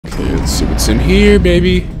Let's see what's in here,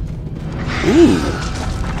 baby. Ooh.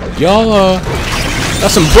 Y'all, got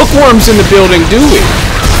some bookworms in the building, do we?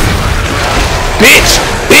 Bitch!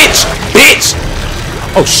 Bitch! Bitch!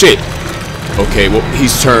 Oh, shit. Okay, well,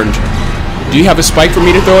 he's turned. Do you have a spike for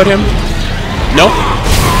me to throw at him? No?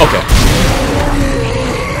 Okay.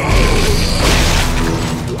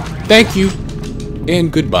 Thank you.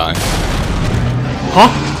 And goodbye. Huh?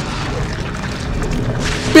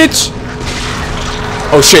 Bitch!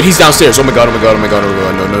 Oh shit, he's downstairs. Oh my god, oh my god, oh my god, oh my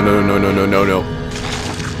god. No, no, no, no, no, no, no, no.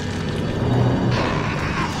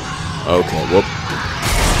 Okay, whoop.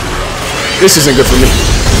 This isn't good for me.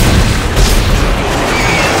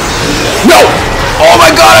 No! Oh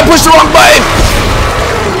my god, I pushed the wrong button!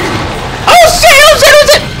 Oh shit, oh shit, oh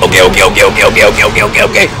shit! Okay, okay, okay, okay, okay, okay, okay, okay,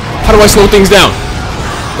 okay. How do I slow things down?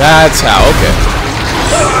 That's how, okay.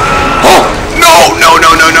 Oh! No, no,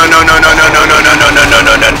 no, no, no, no, no, no, no, no, no, no, no, no, no,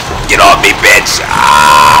 no, no. Get off me, bitch!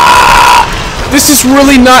 Ah! This is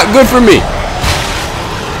really not good for me.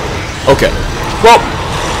 Okay. Well,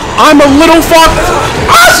 I'm a little fucked.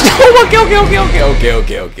 Ah, okay, okay, okay, okay, okay,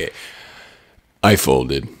 okay, okay. I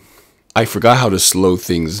folded. I forgot how to slow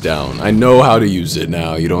things down. I know how to use it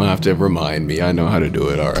now. You don't have to remind me. I know how to do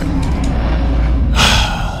it. All right.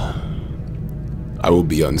 I will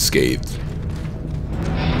be unscathed.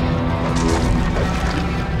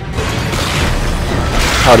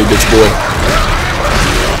 Howdy, bitch boy.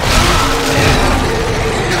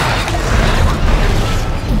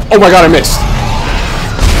 Oh my god, I missed.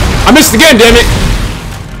 I missed again, damn it.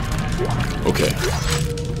 Okay.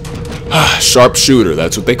 Sharpshooter,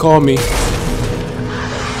 that's what they call me.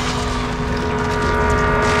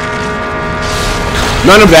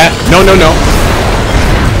 None of that. No, no, no.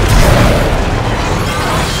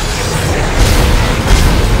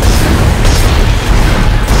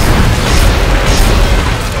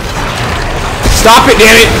 Stop it,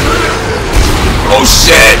 damn it! Oh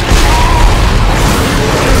shit!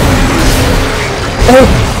 Oh!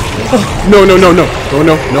 No, no, no, no. No,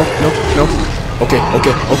 no, no, no, no. Okay,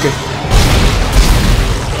 okay, okay.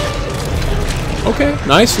 Okay,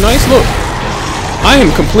 nice, nice. Look. I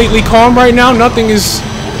am completely calm right now. Nothing is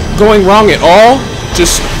going wrong at all.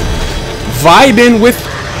 Just vibing with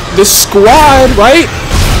the squad, right?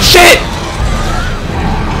 Shit!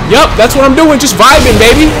 Yup, that's what I'm doing. Just vibing,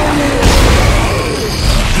 baby.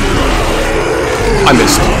 I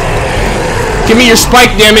missed. Give me your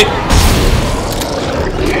spike, damn it.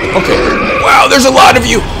 Okay. Wow, there's a lot of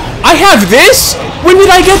you. I have this? When did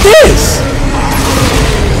I get this?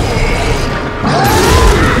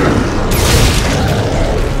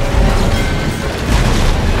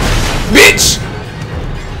 Bitch!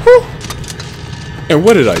 Whew. And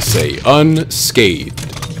what did I say? Unscathed.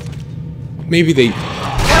 Maybe they...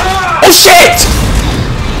 Oh shit!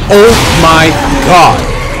 Oh my god.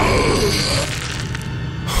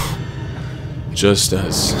 Just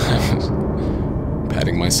as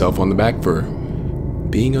patting myself on the back for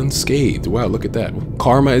being unscathed. Wow, look at that.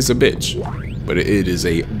 Karma is a bitch, but it is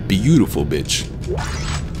a beautiful bitch.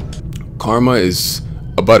 Karma is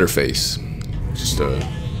a butterface. Just a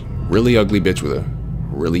really ugly bitch with a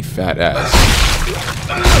really fat ass.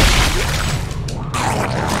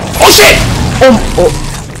 Oh shit! Oh.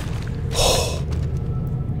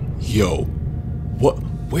 Yo. What?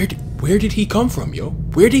 Where did he come from, yo?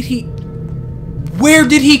 Where did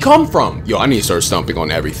he come from? Yo, I need to start stomping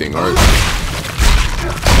on everything, alright?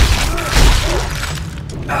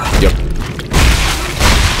 Yep.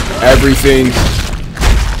 Everything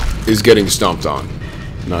is getting stomped on.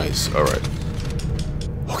 Nice, alright.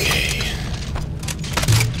 Okay.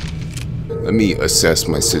 Let me assess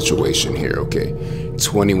my situation here, okay?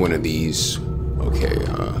 21 of these. Okay,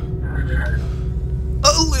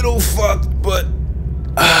 a little fucked, but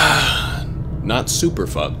not super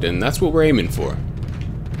fucked, and that's what we're aiming for.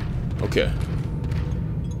 Okay.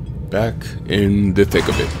 Back in the thick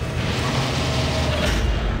of it.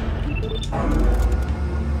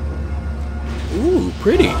 Ooh,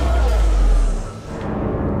 pretty.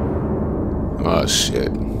 Oh,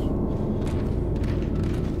 shit.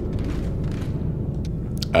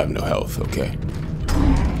 I have no health, okay.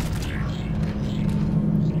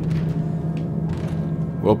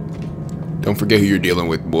 Well, don't forget who you're dealing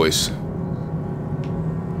with, boys.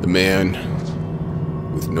 The man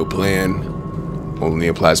with no plan, only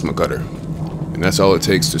a plasma cutter. And that's all it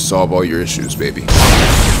takes to solve all your issues, baby.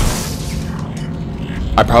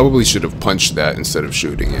 I probably should have punched that instead of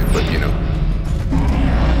shooting it, but you know.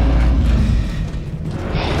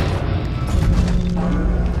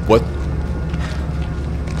 What?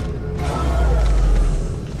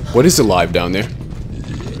 What is alive down there?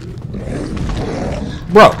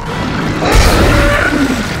 Bro.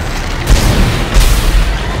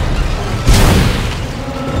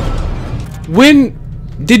 When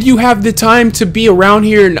did you have the time to be around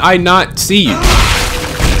here and I not see you?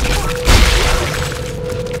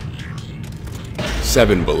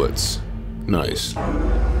 7 bullets. Nice.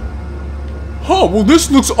 Oh, well,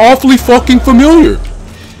 this looks awfully fucking familiar.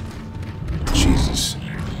 Jesus.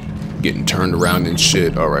 Getting turned around and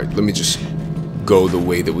shit. Alright, let me just go the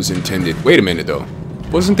way that was intended. Wait a minute, though.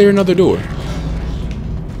 Wasn't there another door?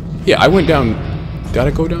 Yeah, I went down. Did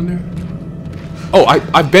I go down there? Oh,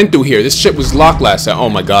 I've been through here. This shit was locked last time. Oh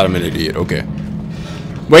my god, I'm an idiot. Okay.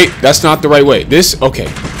 Wait, that's not the right way. This?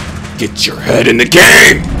 Okay. Get your head in the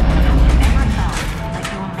game!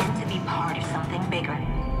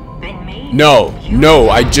 No, no,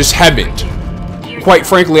 I just haven't. Quite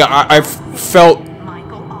frankly, I've felt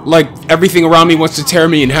like everything around me wants to tear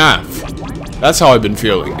me in half. That's how I've been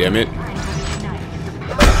feeling, damn it.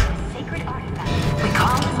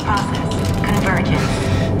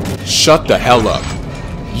 Shut the hell up.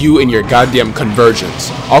 You and your goddamn convergence.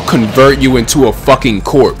 I'll convert you into a fucking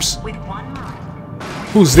corpse.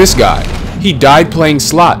 Who's this guy? He died playing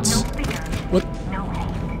slots. What?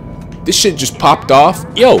 This shit just popped off?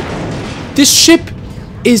 Yo, this ship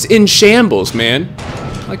is in shambles, man.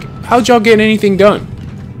 Like, how'd y'all get anything done?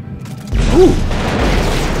 Ooh.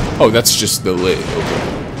 Oh, that's just the lid. Okay.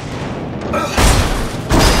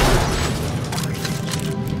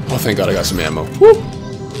 Oh, thank God I got some ammo. Woo.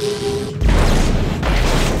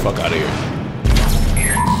 Fuck out of here.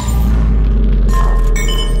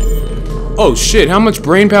 Oh shit, how much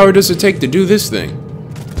brain power does it take to do this thing?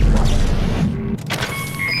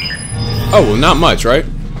 Oh, well, not much, right?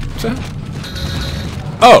 What's that?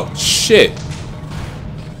 Oh, shit.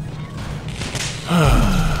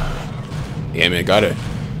 Damn it, gotta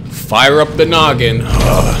fire up the noggin.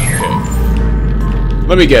 Okay.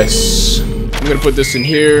 Let me guess. I'm gonna put this in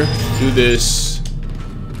here, do this,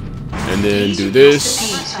 and then do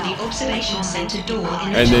this,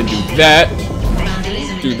 and then do that,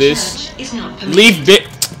 do this, leave bit.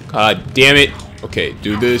 God damn it. Okay,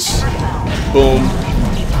 do this. Boom.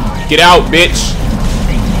 Get out, bitch.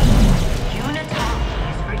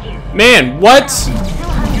 Man, what?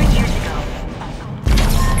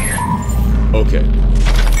 Okay.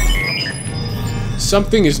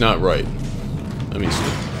 Something is not right. Let me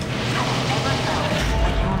see.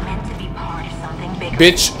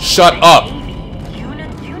 Bitch, shut up.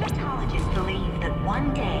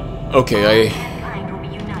 Okay,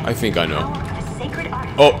 I think I know.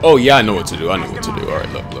 Oh yeah, I know what to do. I know what to do. All right,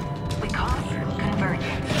 look.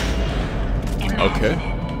 Okay.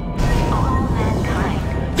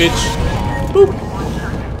 Bitch. Boop.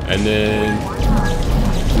 And then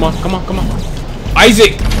come on.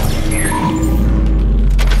 Isaac.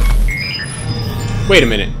 Wait a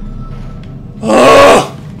minute.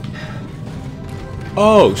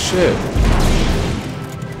 Oh shit.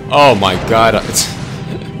 Oh my god.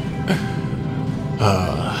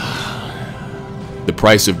 The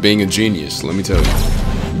price of being a genius, let me tell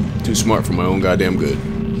you. Too smart for my own goddamn good.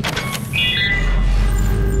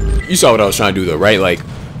 You saw what I was trying to do though, right? Like,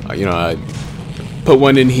 you know, I put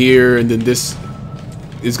one in here and then this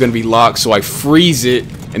is gonna be locked, so I freeze it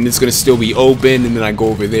and it's gonna still be open, and then I go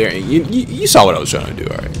over there and you saw what I was trying to do.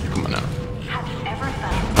 Alright, come on now.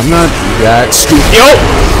 I'm not that stupid. Yo!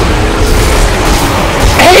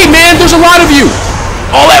 Hey man, there's a lot of you!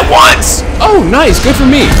 All at once! Oh, nice, good for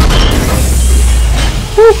me.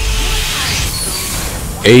 Woo.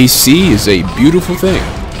 AC is a beautiful thing.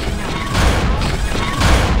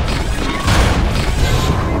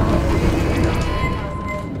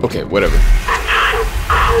 Okay, whatever.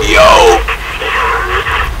 Yo!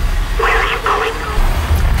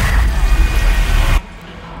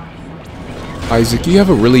 Isaac, you have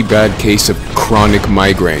a really bad case of chronic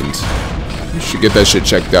migraines. You should get that shit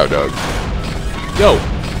checked out, dog. Yo!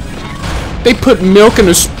 They put milk in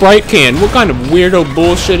a Sprite can. What kind of weirdo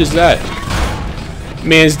bullshit is that?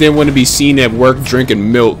 Mans didn't want to be seen at work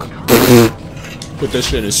drinking milk. Put that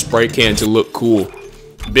shit in a Sprite can to look cool.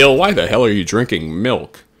 Bill, why the hell are you drinking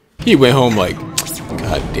milk? He went home like,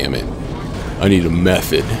 God damn it. I need a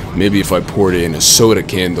method. Maybe if I poured it in a soda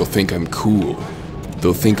can, they'll think I'm cool.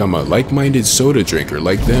 They'll think I'm a like-minded soda drinker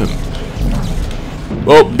like them.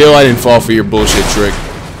 Well, Bill, I didn't fall for your bullshit trick.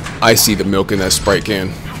 I see the milk in that Sprite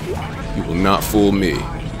can. You will not fool me.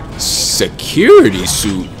 Security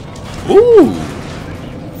suit? Ooh.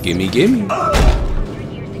 Gimme.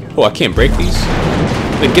 Oh, I can't break these.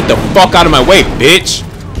 Then get the fuck out of my way, bitch.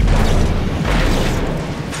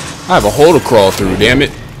 I have a hole to crawl through, damn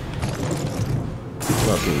it.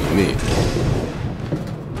 Fucking me.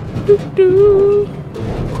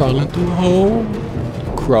 Crawling through a hole.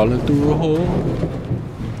 Crawling through a hole.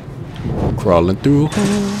 Crawling through a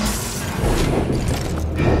hole.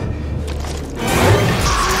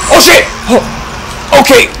 Oh.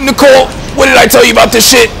 Okay, Nicole, what did I tell you about this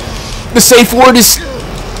shit? The safe word is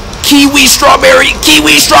kiwi strawberry.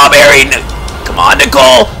 Kiwi strawberry. Come on,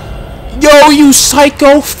 Nicole. Yo, you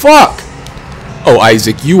psycho fuck. Oh,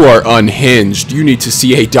 Isaac, you are unhinged. You need to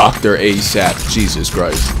see a doctor ASAP. Jesus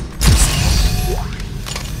Christ.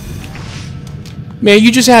 Man,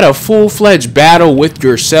 you just had a full-fledged battle with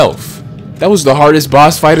yourself. That was the hardest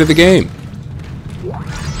boss fight of the game.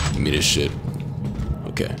 Give me this shit.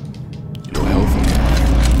 Okay. No health.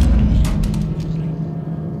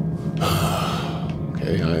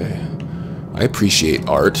 Okay, I appreciate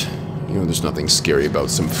art. You know, there's nothing scary about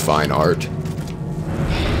some fine art.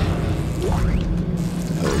 What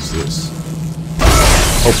the hell is this?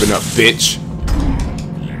 Open up, bitch.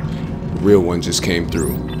 The real one just came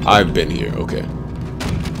through. I've been here. Okay.